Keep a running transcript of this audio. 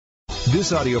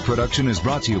This audio production is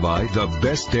brought to you by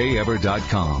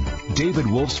thebestdayever.com, David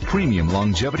Wolf's premium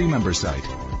longevity member site.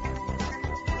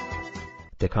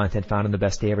 The content found on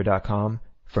thebestdayever.com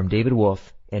from David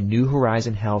Wolf and New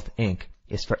Horizon Health, Inc.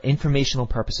 is for informational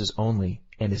purposes only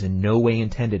and is in no way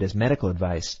intended as medical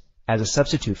advice, as a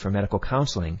substitute for medical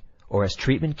counseling, or as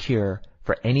treatment cure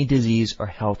for any disease or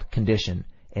health condition,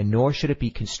 and nor should it be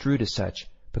construed as such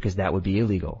because that would be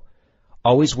illegal.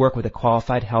 Always work with a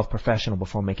qualified health professional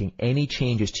before making any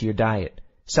changes to your diet,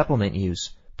 supplement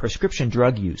use, prescription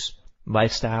drug use,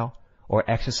 lifestyle, or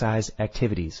exercise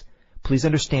activities. Please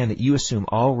understand that you assume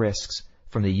all risks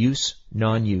from the use,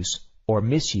 non-use, or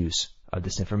misuse of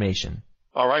this information.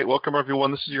 All right, welcome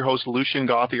everyone. This is your host, Lucian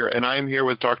Gauthier, and I am here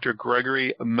with Dr.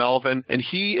 Gregory Melvin, and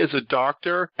he is a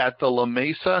doctor at the La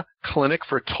Mesa Clinic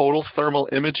for Total Thermal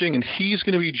Imaging, and he's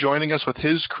going to be joining us with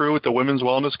his crew at the Women's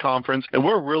Wellness Conference. And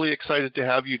we're really excited to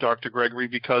have you, Dr. Gregory,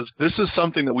 because this is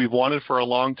something that we've wanted for a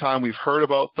long time. We've heard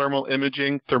about thermal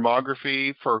imaging,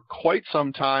 thermography for quite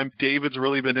some time. David's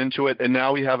really been into it, and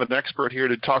now we have an expert here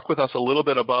to talk with us a little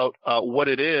bit about what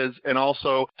it is, and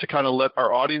also to kind of let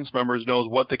our audience members know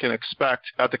what they can expect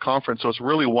at the conference. So it's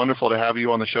really wonderful to have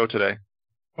you on the show today.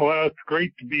 Well, it's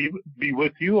great to be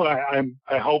with you. I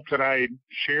hope that I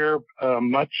share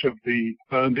much of the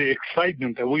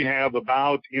excitement that we have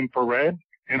about infrared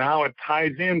and how it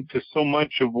ties into so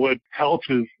much of what health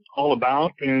is all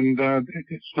about. And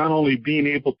it's not only being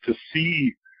able to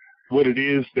see what it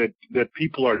is that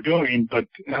people are doing, but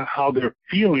how they're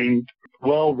feeling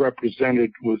well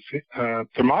represented with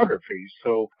thermography.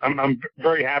 So I'm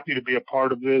very happy to be a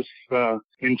part of this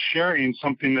in sharing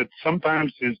something that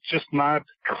sometimes is just not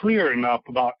clear enough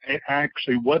about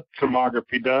actually what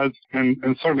thermography does and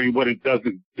certainly what it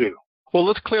doesn't do. Well,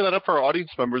 let's clear that up for our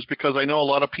audience members, because I know a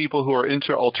lot of people who are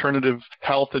into alternative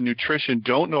health and nutrition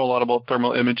don't know a lot about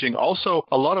thermal imaging. Also,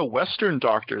 a lot of Western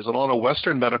doctors and a lot of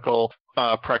Western medical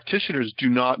practitioners do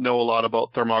not know a lot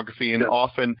about thermography and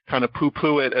often kind of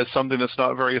poo-poo it as something that's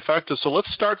not very effective. So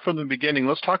let's start from the beginning.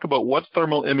 Let's talk about what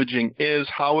thermal imaging is,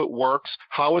 how it works,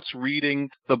 how it's reading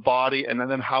the body, and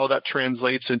then how that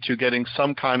translates into getting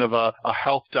some kind of a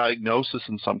health diagnosis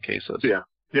in some cases.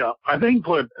 Yeah, I think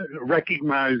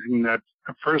recognizing that,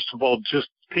 first of all, just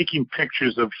taking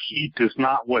pictures of heat is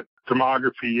not what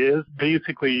thermography is.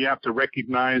 Basically, you have to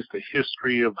recognize the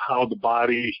history of how the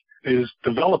body is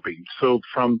developing. So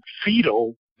from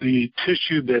fetal, the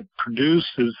tissue that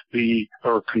produces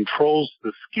or controls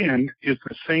the skin is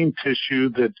the same tissue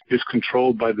that is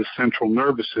controlled by the central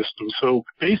nervous system. So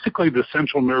basically, the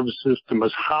central nervous system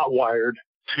is hot-wired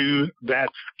to that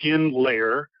skin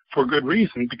layer for good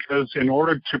reason, because in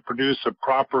order to produce a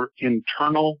proper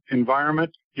internal environment,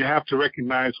 you have to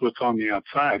recognize what's on the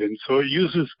outside. And so it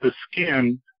uses the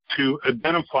skin to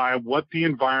identify what the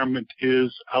environment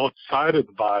is outside of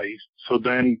the body, so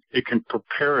then it can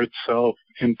prepare itself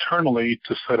internally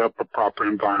to set up a proper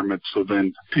environment, so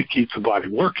then to keep the body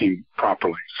working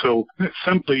properly. So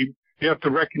simply, you have to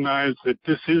recognize that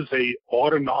this is a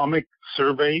autonomic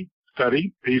survey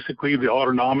study. Basically, the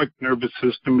autonomic nervous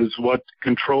system is what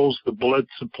controls the blood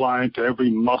supply to every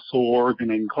muscle,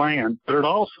 organ, and gland, but it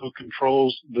also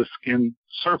controls the skin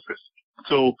surface.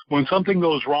 So when something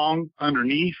goes wrong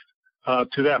underneath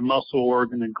to that muscle,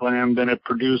 organ, and gland, then it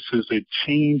produces a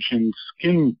change in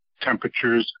skin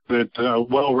temperatures that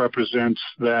well represents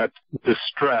the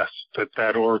stress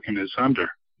that organ is under.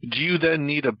 Do you then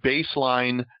need a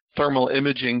baseline thermal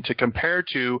imaging to compare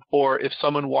to, or if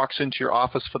someone walks into your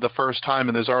office for the first time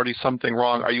and there's already something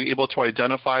wrong, are you able to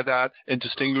identify that and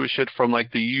distinguish it from like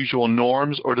the usual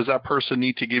norms, or does that person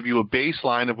need to give you a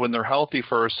baseline of when they're healthy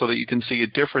first so that you can see a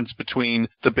difference between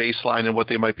the baseline and what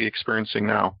they might be experiencing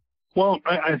now? Well,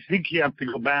 I think you have to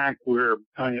go back where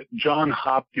Johns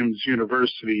Hopkins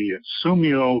University,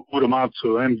 Sumio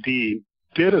Uematsu, MD,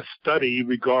 did a study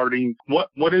regarding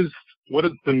what is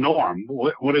the norm?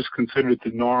 What is considered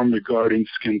the norm regarding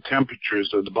skin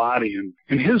temperatures of the body? And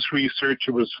in his research,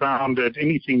 it was found that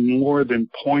anything more than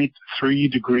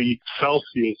 0.3 degrees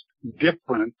Celsius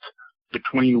difference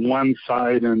between one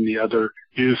side and the other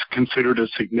is considered a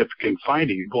significant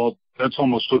finding. Well, that's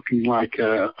almost looking like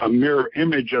a mirror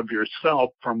image of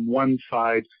yourself from one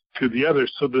side to the other.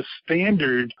 So the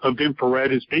standard of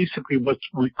infrared is basically what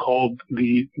we call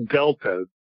the delta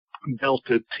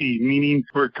T, meaning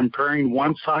we're comparing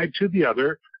one side to the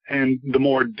other, and the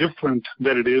more different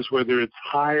that it is, whether it's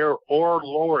higher or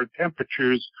lower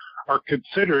temperatures, are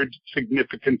considered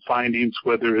significant findings,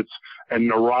 whether it's a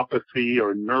neuropathy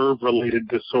or nerve-related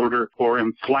disorder or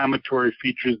inflammatory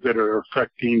features that are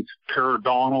affecting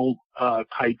periodontal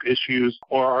type issues,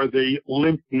 or are they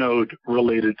lymph node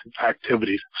related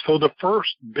activities? So the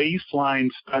first baseline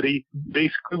study,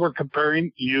 basically we're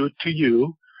comparing you to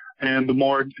you, and the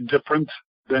more different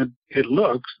than it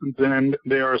looks, then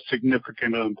there are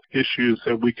significant issues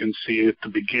that we can see at the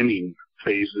beginning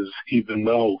phases, even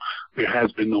though there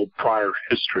has been no prior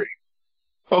history.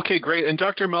 Okay, great. And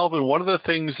Dr. Melvin, one of the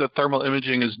things that thermal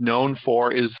imaging is known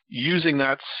for is using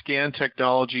that scan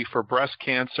technology for breast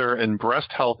cancer and breast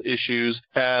health issues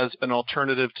as an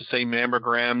alternative to, say,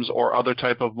 mammograms or other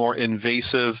type of more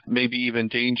invasive, maybe even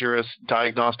dangerous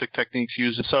diagnostic techniques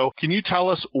used. So can you tell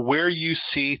us where you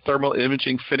see thermal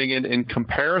imaging fitting in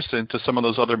comparison to some of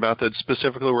those other methods,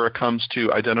 specifically where it comes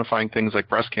to identifying things like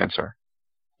breast cancer?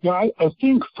 Yeah, I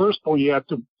think, first of all, you have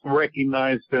to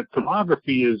recognize that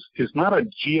thermography is not a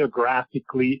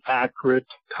geographically accurate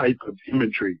type of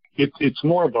imagery. It's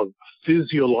more of a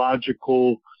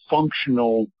physiological,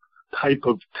 functional type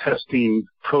of testing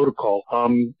protocol.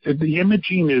 The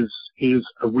imaging is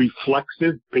a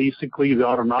reflexive. Basically, the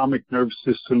autonomic nervous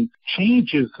system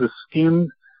changes the skin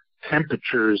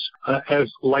temperatures as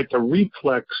like a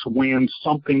reflex when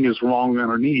something is wrong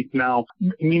underneath. Now,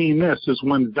 meaning this is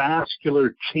when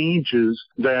vascular changes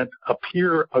that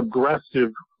appear aggressive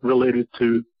related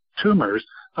to tumors.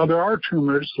 Now, there are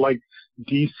tumors like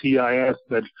DCIS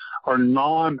that are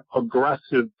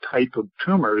non-aggressive type of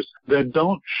tumors that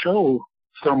don't show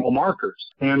thermal markers.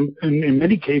 And in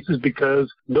many cases,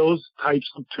 because those types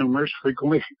of tumors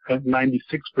frequently, at 96%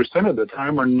 of the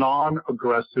time, are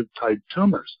non-aggressive type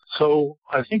tumors. So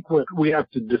I think what we have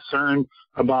to discern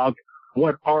about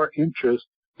what our interest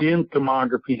in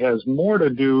thermography has more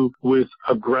to do with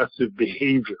aggressive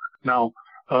behavior. Now,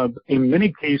 in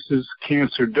many cases,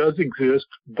 cancer does exist,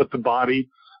 but the body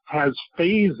has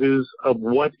phases of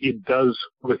what it does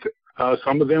with it.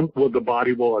 Some of them, the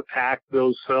body will attack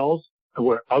those cells.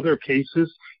 Where other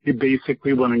cases, it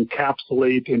basically will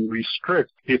encapsulate and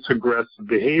restrict its aggressive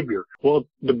behavior. Well,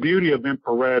 the beauty of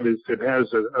infrared is it has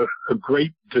a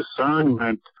great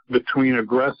discernment between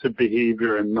aggressive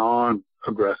behavior and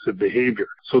non-aggressive behavior.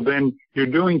 So then you're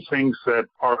doing things that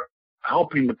are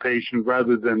helping the patient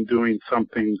rather than doing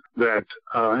something that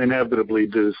inevitably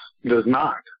does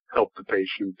not help the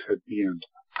patient at the end.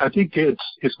 I think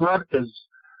it's not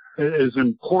as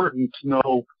important to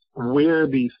know where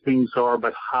these things are,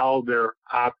 but how they're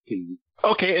acting.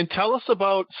 Okay, and tell us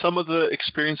about some of the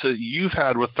experience that you've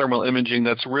had with thermal imaging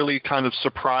that's really kind of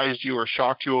surprised you or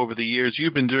shocked you over the years.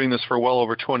 You've been doing this for well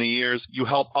over 20 years. You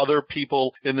help other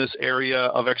people in this area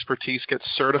of expertise get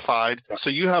certified. So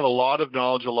you have a lot of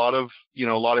knowledge, a lot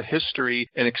of history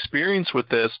and experience with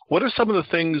this. What are some of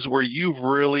the things where you've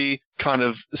really kind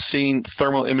of seen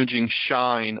thermal imaging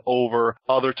shine over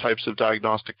other types of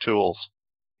diagnostic tools?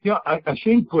 Yeah, I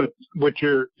think what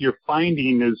you're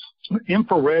finding is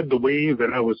infrared. The way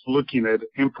that I was looking at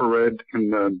infrared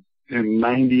in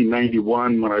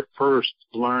 1991 when I first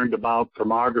learned about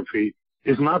thermography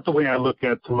is not the way I look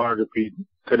at thermography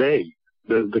today.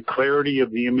 The clarity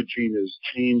of the imaging has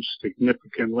changed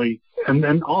significantly, and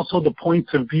then also the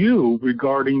points of view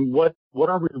regarding what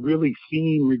are we really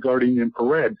seeing regarding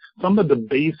infrared. Some of the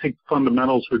basic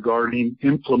fundamentals regarding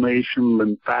inflammation,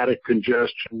 lymphatic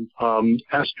congestion,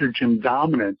 estrogen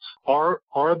dominance are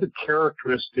the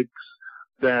characteristics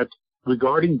that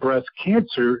regarding breast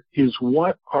cancer is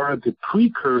what are the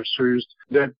precursors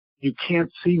that you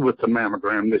can't see with the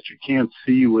mammogram, that you can't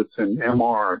see with an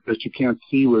MR, that you can't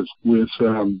see with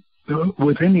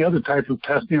any other type of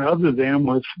testing other than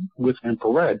with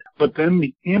infrared. But then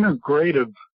the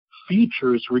integrative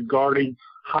features regarding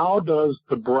how does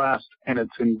the breast and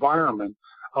its environment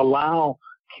allow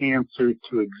cancer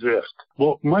to exist.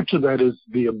 Well, much of that is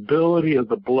the ability of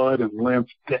the blood and lymph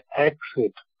to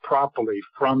exit properly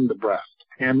from the breast.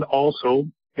 And also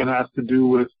it has to do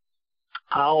with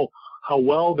how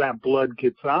well that blood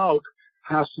gets out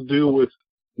has to do with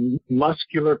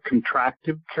muscular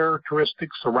contractive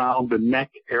characteristics around the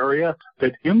neck area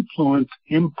that influence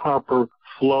improper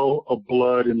flow of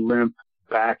blood and lymph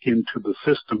back into the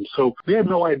system. So we had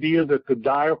no idea that the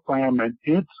diaphragm and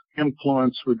its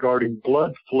influence regarding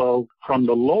blood flow from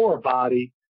the lower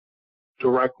body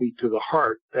directly to the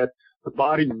heart, that the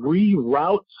body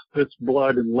reroutes its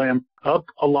blood and lymph up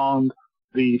along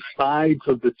the sides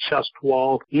of the chest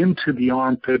wall into the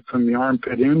armpit, from the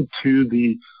armpit into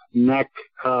the neck,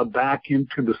 back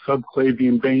into the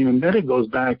subclavian vein, and then it goes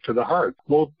back to the heart.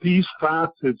 Well, these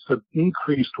facets of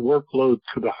increased workload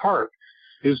to the heart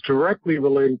is directly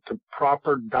related to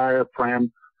proper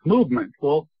diaphragm movement.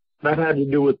 Well, that had to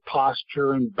do with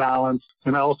posture and balance,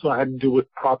 and also had to do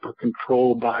with proper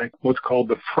control by what's called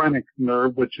the phrenic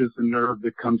nerve, which is the nerve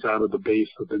that comes out of the base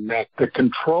of the neck that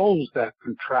controls that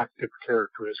contractive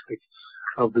characteristic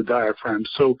of the diaphragm.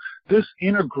 So this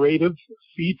integrative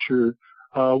feature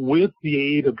with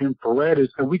the aid of infrared is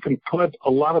that we can put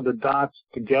a lot of the dots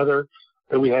together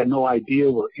that we had no idea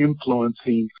were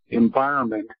influencing the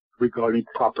environment regarding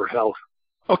proper health.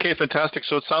 Okay, fantastic.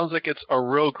 So it sounds like it's a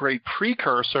real great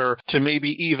precursor to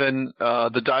maybe even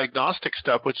the diagnostic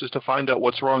step, which is to find out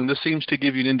what's wrong. This seems to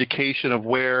give you an indication of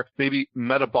where maybe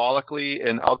metabolically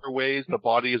and other ways the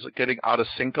body is getting out of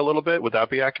sync a little bit. Would that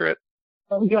be accurate?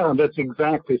 Yeah, that's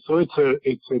exactly. So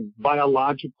it's a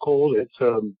biological, it's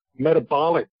a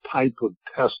metabolic type of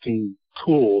testing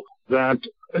tool that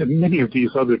many of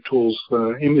these other tools,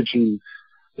 imaging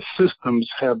systems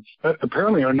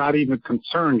apparently are not even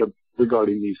concerned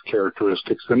regarding these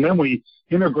characteristics. And then we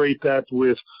integrate that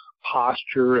with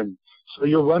posture. And so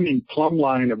you're running plumb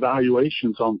line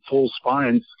evaluations on full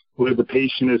spines where the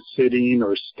patient is sitting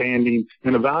or standing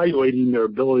and evaluating their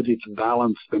ability to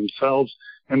balance themselves.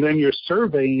 And then you're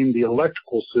surveying the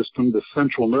electrical system, the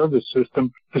central nervous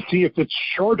system, to see if it's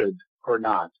shorted or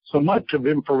not. So much of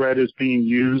infrared is being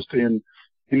used in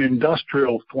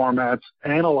industrial formats,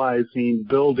 analyzing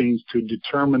buildings to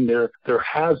determine their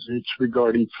hazards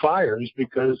regarding fires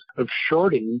because of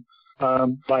shorting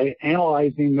by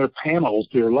analyzing their panels,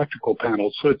 their electrical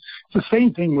panels. So it's the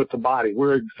same thing with the body.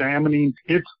 We're examining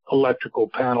its electrical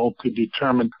panel to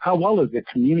determine how well is it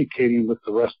communicating with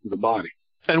the rest of the body.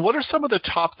 And what are some of the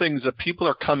top things that people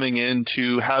are coming in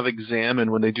to have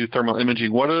examined when they do thermal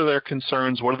imaging? What are their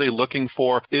concerns? What are they looking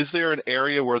for? Is there an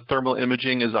area where thermal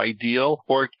imaging is ideal,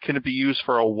 or can it be used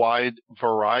for a wide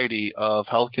variety of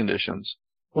health conditions?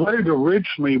 Well,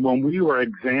 originally, when we were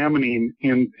examining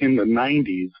in the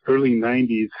 90s, early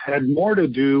 90s, had more to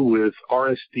do with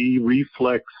RSD,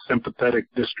 reflex sympathetic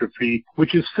dystrophy,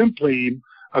 which is simply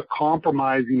a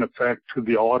compromising effect to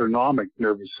the autonomic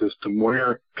nervous system,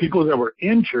 where people that were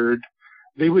injured,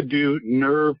 they would do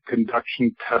nerve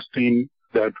conduction testing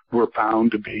that were found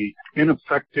to be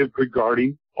ineffective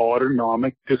regarding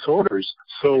autonomic disorders.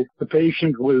 So the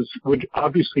patient would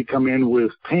obviously come in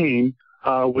with pain,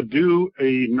 would do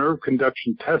a nerve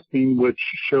conduction testing, which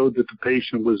showed that the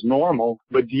patient was normal,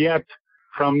 but yet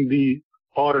from the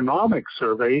autonomic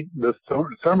survey, the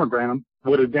thermogram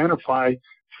would identify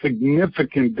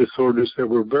significant disorders that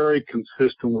were very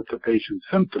consistent with the patient's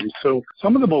symptoms. So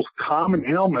some of the most common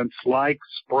ailments like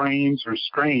sprains or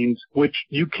strains, which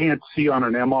you can't see on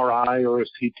an MRI or a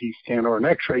CT scan or an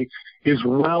X-ray, is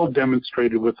well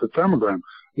demonstrated with the thermogram.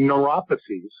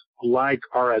 Neuropathies like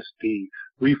RSD,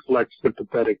 reflex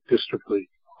sympathetic dystrophy,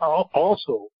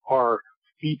 also are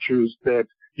features that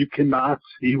you cannot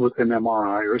see with an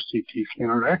MRI or CT scan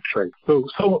or X-ray.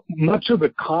 So much of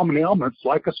the common ailments,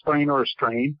 like a sprain or a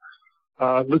strain,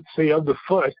 let's say of the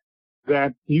foot,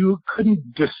 that you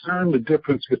couldn't discern the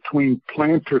difference between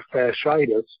plantar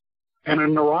fasciitis and a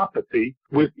neuropathy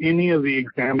with any of the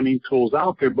examining tools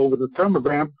out there. But with a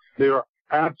thermogram, they are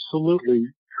absolutely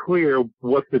clear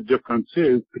what the difference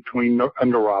is between a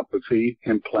neuropathy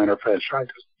and plantar fasciitis.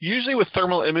 Usually with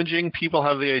thermal imaging, people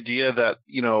have the idea that,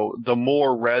 the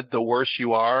more red, the worse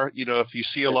you are. If you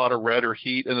see a lot of red or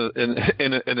heat in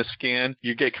a scan,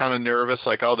 you get kind of nervous,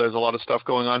 like, oh, there's a lot of stuff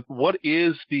going on. What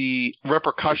is the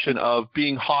repercussion of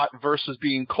being hot versus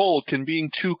being cold? Can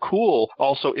being too cool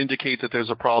also indicate that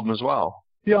there's a problem as well?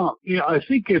 Yeah, I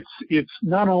think it's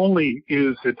not only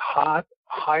is it hot,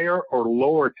 higher or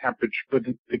lower temperature, but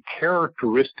the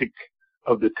characteristic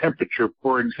of the temperature.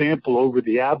 For example, over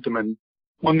the abdomen,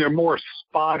 when they're more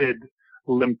spotted,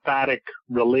 lymphatic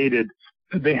related,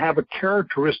 they have a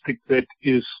characteristic that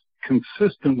is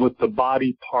consistent with the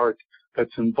body part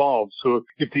that's involved. So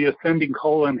if the ascending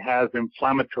colon has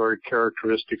inflammatory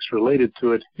characteristics related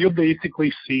to it, you'll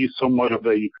basically see somewhat of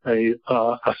a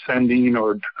ascending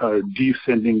or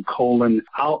descending colon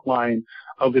outline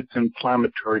of its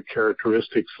inflammatory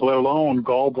characteristics, let alone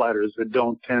gallbladders that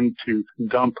don't tend to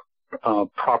dump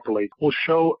properly, will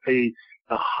show a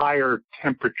higher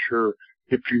temperature,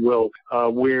 if you will,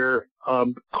 where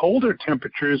colder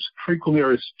temperatures frequently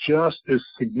are just as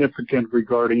significant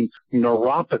regarding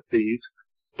neuropathies.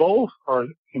 Both are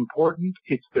important.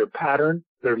 It's their pattern,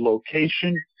 their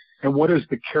location, and what is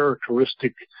the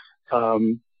characteristic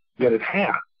that it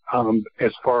has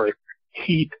as far as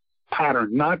heat pattern,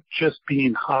 not just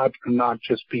being hot and not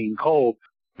just being cold,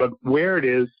 but where it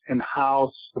is and how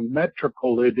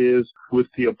symmetrical it is with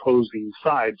the opposing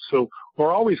side. So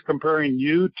we're always comparing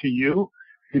you to you,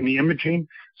 in the imaging.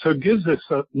 So it gives us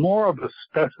more of a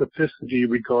specificity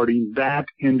regarding that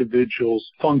individual's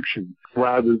function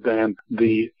rather than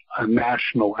the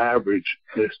national average,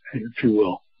 if you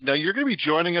will. Now, you're going to be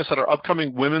joining us at our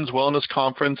upcoming Women's Wellness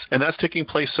Conference, and that's taking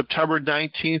place September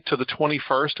 19th to the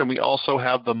 21st, and we also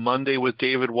have the Monday with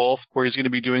David Wolf, where he's going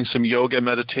to be doing some yoga,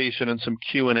 meditation, and some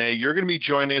Q&A. You're going to be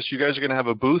joining us. You guys are going to have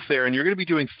a booth there, and you're going to be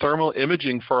doing thermal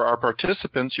imaging for our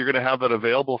participants. You're going to have that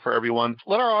available for everyone.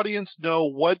 Let our audience know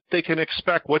what they can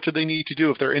expect. What do they need to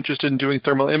do if they're interested in doing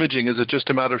thermal imaging? Is it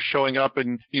just a matter of showing up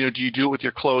and, do you do it with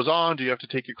your clothes on? Do you have to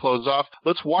take your clothes off?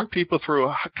 Let's walk people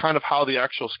through kind of how the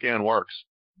actual scan works.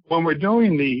 When we're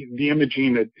doing the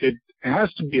imaging, it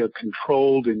has to be a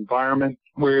controlled environment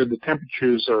where the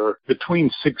temperatures are between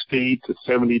 68 to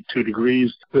 72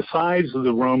 degrees. The size of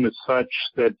the room is such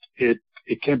that it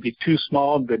can't be too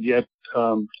small, but yet,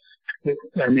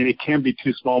 it can be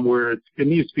too small where it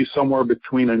needs to be somewhere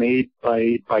between an 8 by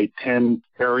 8 by 10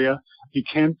 area. You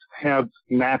can't have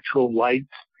natural light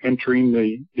entering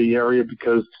the area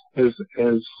because as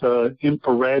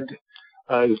infrared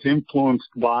is influenced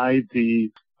by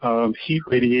the heat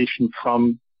radiation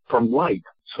from light.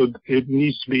 So it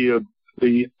needs to be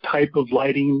the type of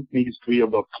lighting needs to be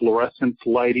of a fluorescent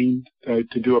lighting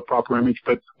to do a proper image.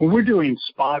 But when we're doing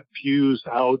spot views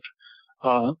out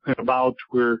and about,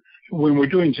 when we're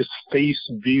doing just face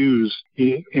views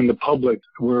in the public,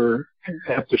 we're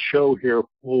at the show here,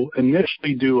 we'll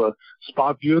initially do a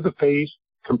spot view of the face,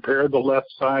 compare the left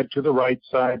side to the right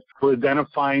side. We're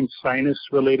identifying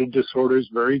sinus-related disorders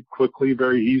very quickly,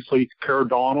 very easily.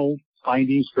 Periodontal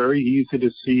findings, very easy to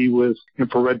see with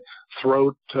infrared.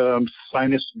 Throat,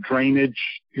 sinus drainage,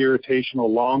 irritation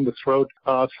along the throat.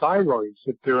 Thyroids,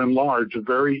 if they're enlarged, are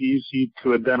very easy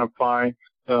to identify.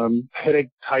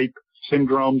 Headache-type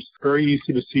syndromes, very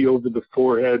easy to see over the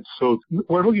forehead. So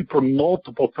we're looking for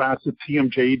multiple facets.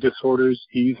 TMJ disorders,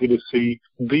 easy to see.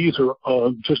 These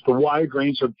are just a wide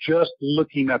range of just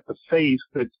looking at the face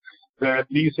that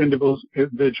these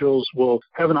individuals will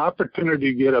have an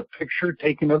opportunity to get a picture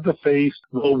taken of the face.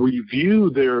 We'll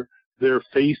review their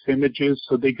face images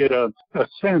so they get a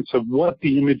sense of what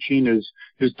the imaging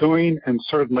is doing. And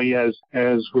certainly as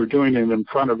we're doing it in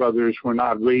front of others, we're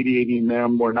not radiating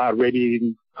them, we're not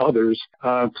radiating others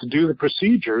to do the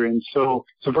procedure. And so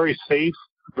it's a very safe,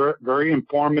 very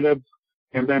informative.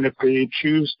 And then if they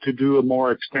choose to do a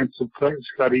more extensive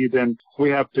study, then we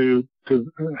have to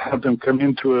have them come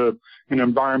into an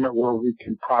environment where we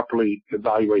can properly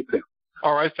evaluate them.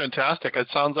 All right, fantastic. It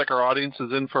sounds like our audience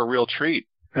is in for a real treat.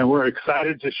 And we're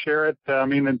excited to share it.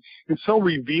 And it's so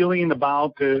revealing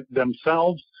about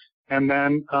themselves. And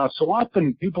then so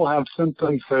often people have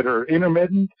symptoms that are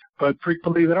intermittent, but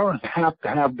frequently they don't have to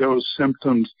have those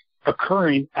symptoms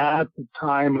occurring at the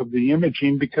time of the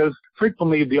imaging because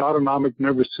frequently the autonomic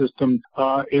nervous system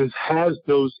has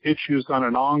those issues on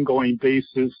an ongoing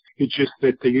basis. It's just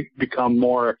that they become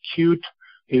more acute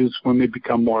is when they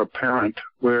become more apparent,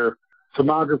 where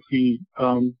thermography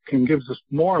can give us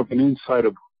more of an insight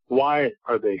of why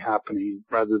are they happening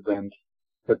rather than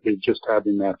that they're just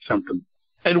having that symptom.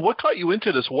 And what got you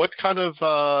into this? What kind of,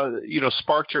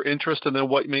 sparked your interest, and then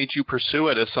what made you pursue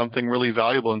it as something really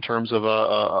valuable in terms of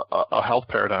a health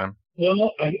paradigm?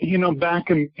 Well,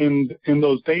 back in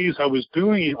those days, I was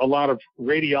doing a lot of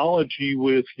radiology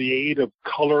with the aid of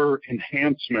color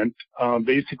enhancement.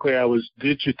 Basically, I was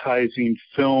digitizing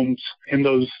films in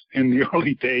the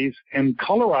early days and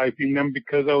colorizing them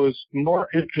because I was more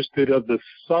interested of the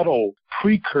subtle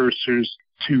precursors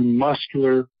to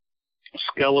muscular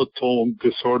skeletal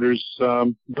disorders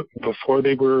before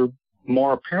they were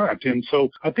more apparent. And so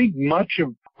I think much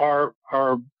of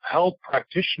our health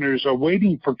practitioners are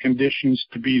waiting for conditions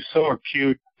to be so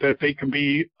acute that they can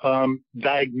be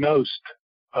diagnosed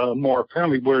more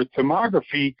apparently, where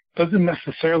thermography doesn't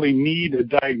necessarily need a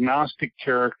diagnostic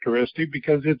characteristic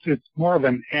because it's more of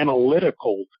an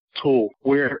analytical tool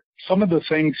where some of the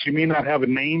things you may not have a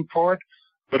name for it,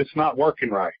 but it's not working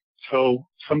right. So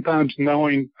sometimes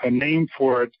knowing a name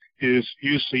for it is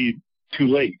usually too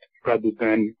late rather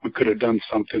than we could have done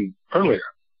something earlier.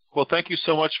 Well, thank you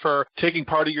so much for taking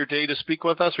part of your day to speak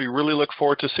with us. We really look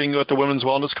forward to seeing you at the Women's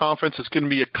Wellness Conference. It's going to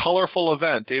be a colorful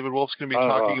event. David Wolf's going to be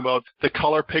talking about the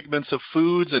color pigments of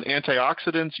foods and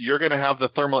antioxidants. You're going to have the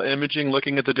thermal imaging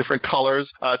looking at the different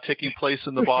colors taking place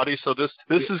in the body. So this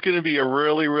is going to be a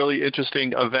really, really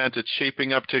interesting event. It's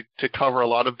shaping up to cover a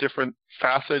lot of different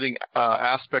fascinating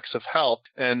aspects of health,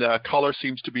 and color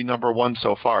seems to be number one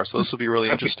so far. So this will be really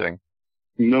interesting.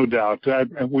 No doubt.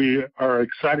 We are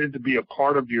excited to be a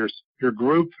part of your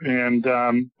group, and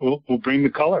we'll bring the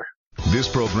color. This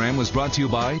program was brought to you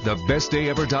by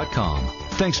thebestdayever.com.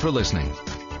 Thanks for listening.